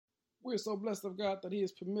We're so blessed of God that He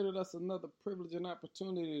has permitted us another privilege and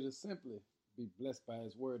opportunity to simply be blessed by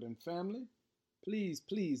His word. And family, please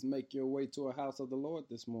make your way to a house of the Lord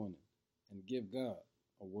this morning and give God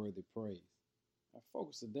a worthy praise. Our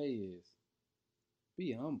focus today is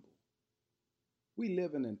be humble. We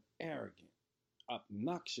live in an arrogant,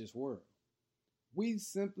 obnoxious world. We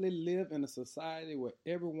simply live in a society where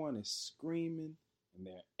everyone is screaming and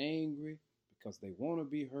they're angry because they want to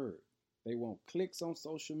be heard. They want clicks on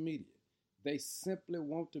social media. They simply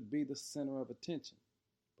want to be the center of attention.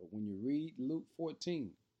 But when you read Luke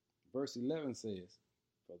 14, verse 11 says,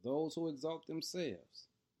 "For those who exalt themselves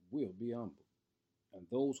will be humbled, and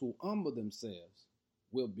those who humble themselves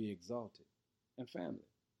will be exalted." And family,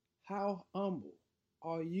 how humble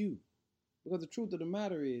are you? Because the truth of the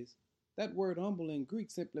matter is, that word humble in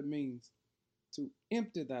Greek simply means to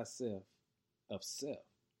empty thyself of self.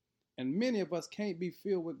 And many of us can't be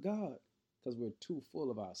filled with God because we're too full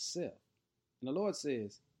of ourselves. And the Lord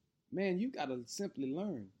says, man, you got to simply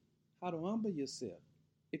learn how to humble yourself.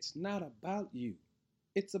 It's not about you.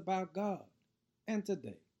 It's about God. And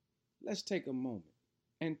today, let's take a moment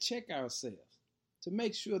and check ourselves to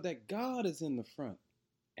make sure that God is in the front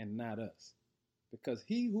and not us. Because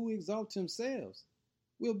he who exalts himself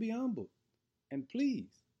will be humbled. And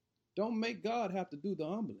please, don't make God have to do the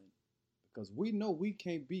humbling, because we know we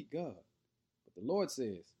can't beat God. But the Lord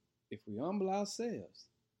says, if we humble ourselves,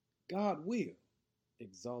 God will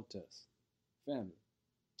exalt us. Family,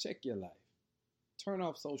 check your life. Turn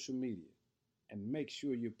off social media and make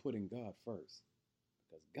sure you're putting God first,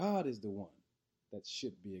 because God is the one that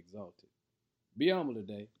should be exalted. Be humble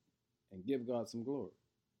today and give God some glory.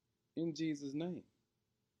 In Jesus' name,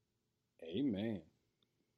 amen.